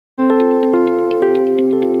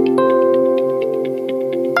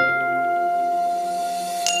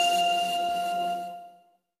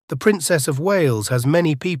Princess of Wales has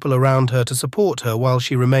many people around her to support her while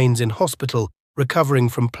she remains in hospital, recovering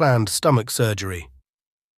from planned stomach surgery.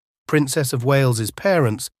 Princess of Wales's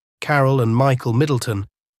parents, Carole and Michael Middleton,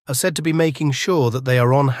 are said to be making sure that they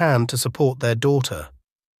are on hand to support their daughter.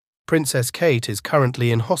 Princess Kate is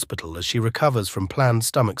currently in hospital as she recovers from planned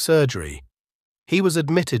stomach surgery. He was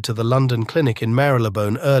admitted to the London clinic in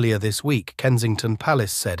Marylebone earlier this week, Kensington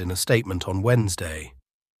Palace said in a statement on Wednesday.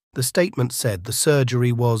 The statement said the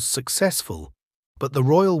surgery was successful, but the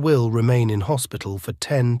royal will remain in hospital for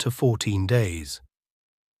 10 to 14 days.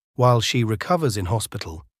 While she recovers in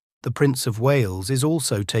hospital, the Prince of Wales is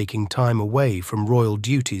also taking time away from royal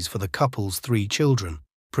duties for the couple's 3 children,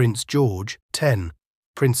 Prince George, 10,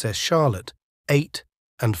 Princess Charlotte, 8,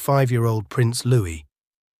 and 5-year-old Prince Louis.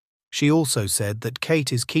 She also said that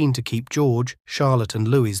Kate is keen to keep George, Charlotte and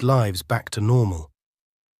Louis's lives back to normal.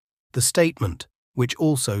 The statement, which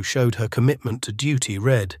also showed her commitment to duty,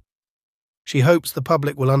 read, "She hopes the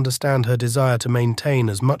public will understand her desire to maintain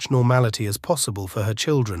as much normality as possible for her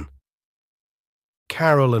children."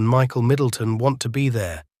 Carole and Michael Middleton want to be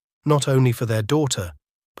there, not only for their daughter,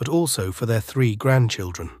 but also for their 3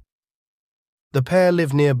 grandchildren. The pair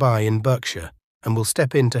live nearby in Berkshire and will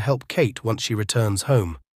step in to help Kate once she returns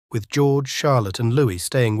home, with George, Charlotte and Louis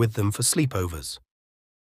staying with them for sleepovers.